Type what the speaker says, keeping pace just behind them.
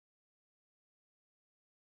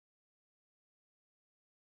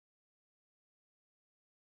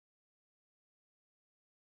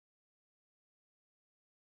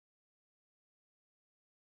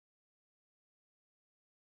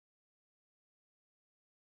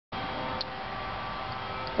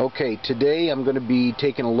Okay, today I'm going to be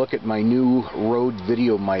taking a look at my new Rode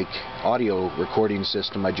Videomic audio recording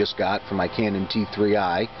system I just got for my Canon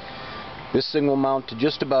T3i. This thing will mount to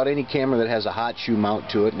just about any camera that has a hot shoe mount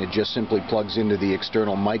to it, and it just simply plugs into the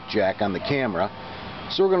external mic jack on the camera.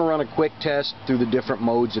 So we're going to run a quick test through the different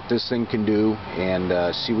modes that this thing can do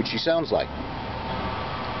and see what she sounds like.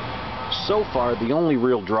 So far, the only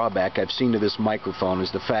real drawback I've seen to this microphone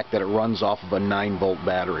is the fact that it runs off of a 9-volt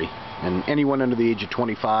battery. And anyone under the age of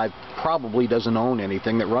 25 probably doesn't own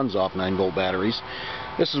anything that runs off 9-volt batteries.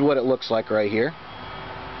 This is what it looks like right here.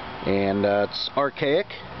 And it's archaic,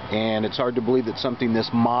 and it's hard to believe that something this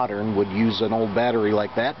modern would use an old battery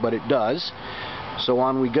like that, but it does. So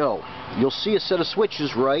on we go. You'll see a set of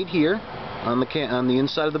switches right here on the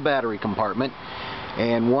inside of the battery compartment,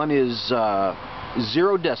 and one is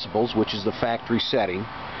 0 decibels, which is the factory setting,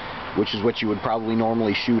 which is what you would probably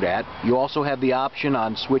normally shoot at. You also have the option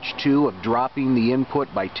on switch 2 of dropping the input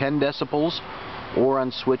by 10 decibels, or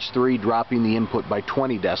on switch 3 dropping the input by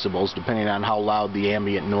 20 decibels, depending on how loud the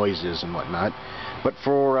ambient noise is and whatnot. But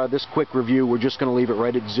for this quick review, we're just going to leave it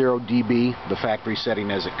right at 0 dB, the factory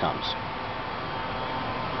setting as it comes.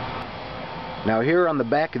 Now here on the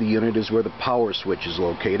back of the unit is where the power switch is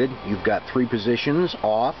located. You've got 3 positions: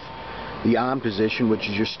 off, the on position, which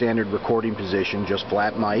is your standard recording position, just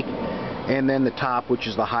flat mic, and then the top, which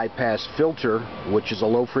is the high pass filter, which is a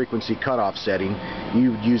low frequency cutoff setting.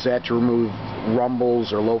 You would use that to remove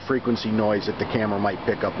rumbles or low frequency noise that the camera might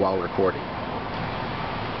pick up while recording.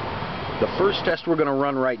 The first test we're going to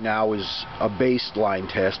run right now is a baseline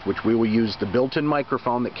test, which we will use the built-in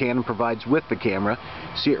microphone that Canon provides with the camera.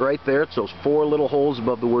 See it right there? It's those 4 little holes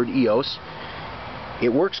above the word EOS.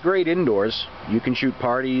 It works great indoors. You can shoot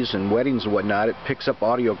parties and weddings and whatnot. It picks up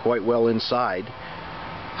audio quite well inside.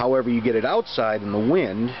 However, you get it outside in the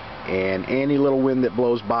wind, and any little wind that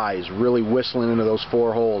blows by is really whistling into those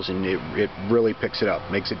 4 holes, and it really picks it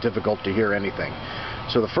up. Makes it difficult to hear anything.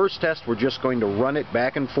 So the first test, we're just going to run it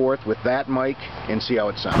back and forth with that mic and see how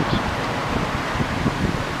it sounds.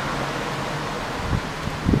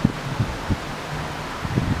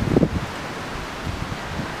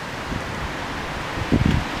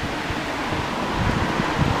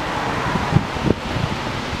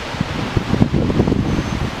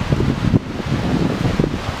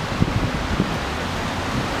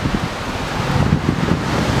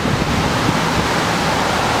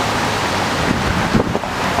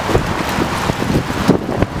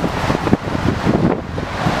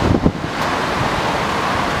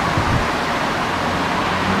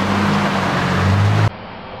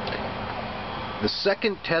 The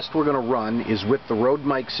second test we're going to run is with the Rode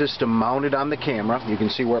mic system mounted on the camera. You can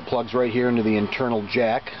see where it plugs right here into the internal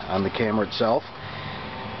jack on the camera itself.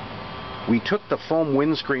 We took the foam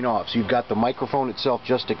windscreen off, so you've got the microphone itself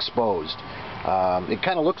just exposed. It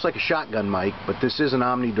kind of looks like a shotgun mic, but this is an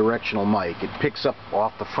omnidirectional mic. It picks up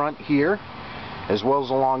off the front here, as well as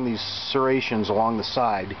along these serrations along the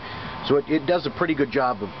side. So it does a pretty good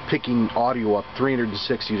job of picking audio up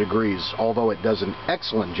 360 degrees, although it does an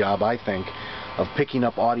excellent job, I think, of picking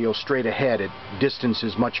up audio straight ahead at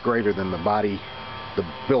distances much greater than the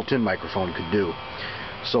built-in microphone could do.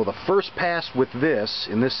 So the first pass with this,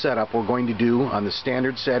 in this setup, we're going to do on the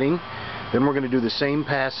standard setting. Then we're going to do the same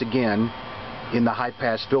pass again in the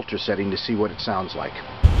high-pass filter setting to see what it sounds like.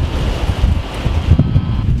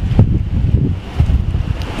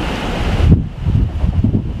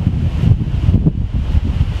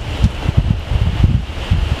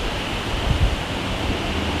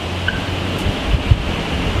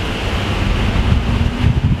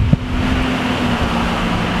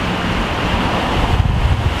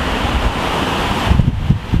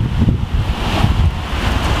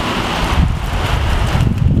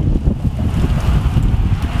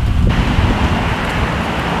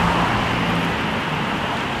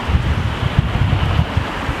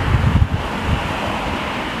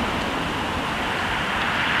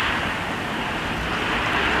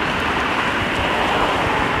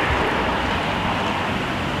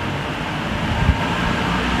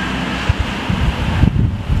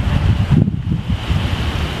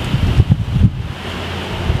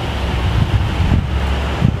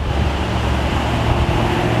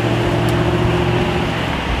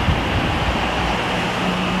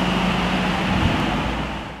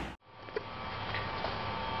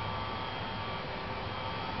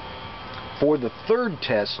 For the third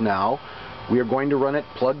test now, we are going to run it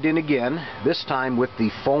plugged in again, this time with the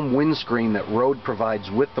foam windscreen that Rode provides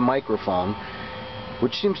with the microphone,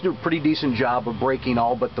 which seems to do a pretty decent job of breaking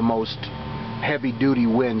all but the most heavy-duty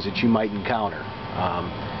winds that you might encounter.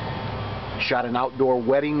 Shot an outdoor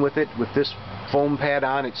wedding with it, with this foam pad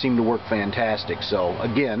on, it seemed to work fantastic. So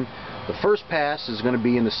again, the first pass is going to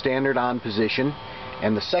be in the standard on position,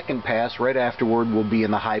 and the second pass right afterward will be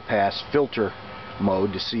in the high pass filter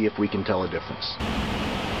mode to see if we can tell a difference.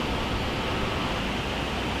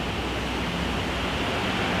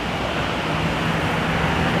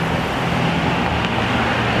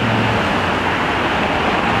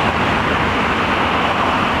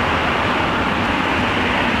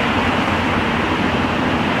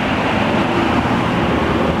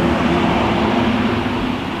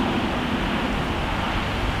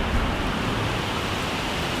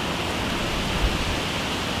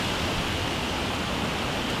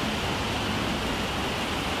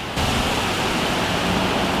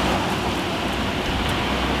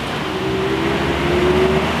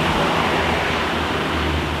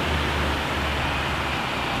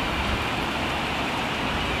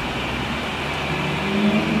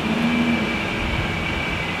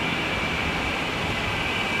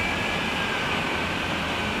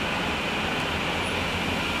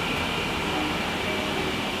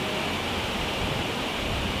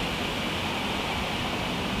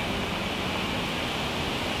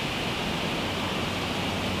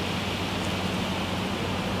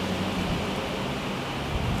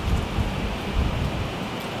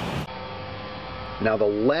 Now the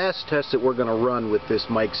last test that we're going to run with this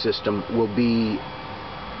mic system will be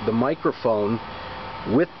the microphone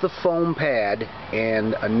with the foam pad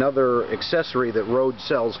and another accessory that Rode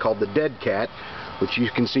sells called the Dead Cat, which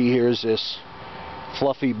you can see here is this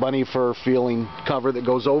fluffy bunny fur feeling cover that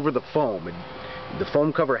goes over the foam. The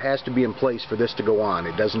foam cover has to be in place for this to go on.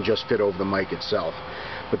 It doesn't just fit over the mic itself.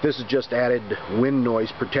 But this is just added wind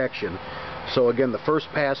noise protection. So again, the first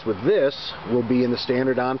pass with this will be in the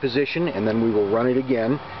standard on position, and then we will run it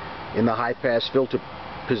again in the high pass filter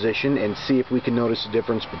position and see if we can notice a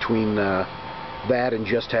difference between that and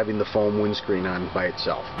just having the foam windscreen on by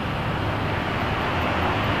itself.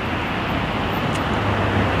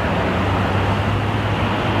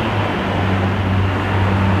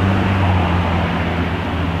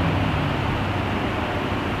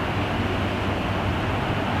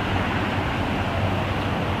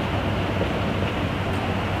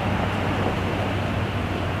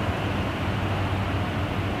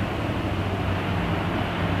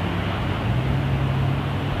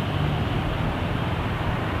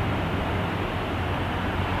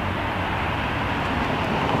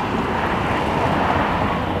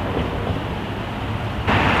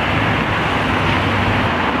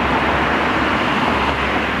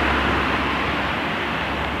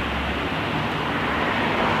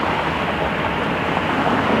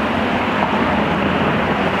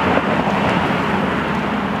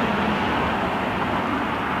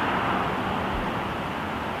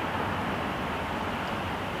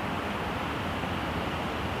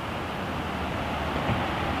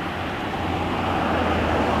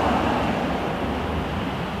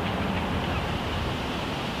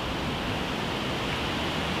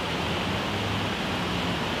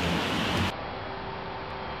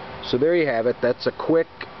 So there you have it. That's a quick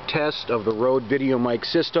test of the Rode Videomic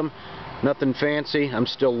system. Nothing fancy. I'm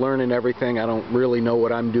still learning everything. I don't really know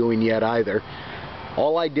what I'm doing yet either.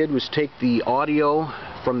 All I did was take the audio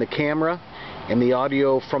from the camera and the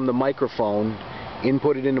audio from the microphone,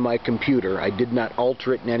 input it into my computer. I did not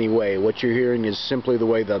alter it in any way. What you're hearing is simply the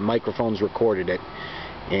way the microphones recorded it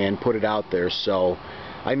and put it out there. So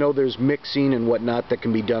I know there's mixing and whatnot that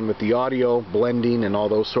can be done with the audio, blending and all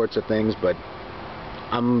those sorts of things, but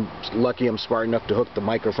I'm lucky I'm smart enough to hook the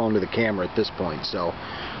microphone to the camera at this point. So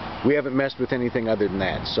we haven't messed with anything other than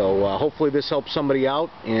that. So hopefully this helps somebody out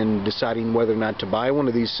in deciding whether or not to buy one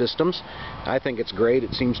of these systems. I think it's great.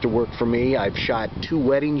 It seems to work for me. I've shot 2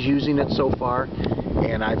 weddings using it so far,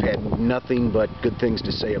 and I've had nothing but good things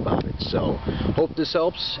to say about it. So hope this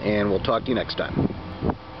helps, and we'll talk to you next time.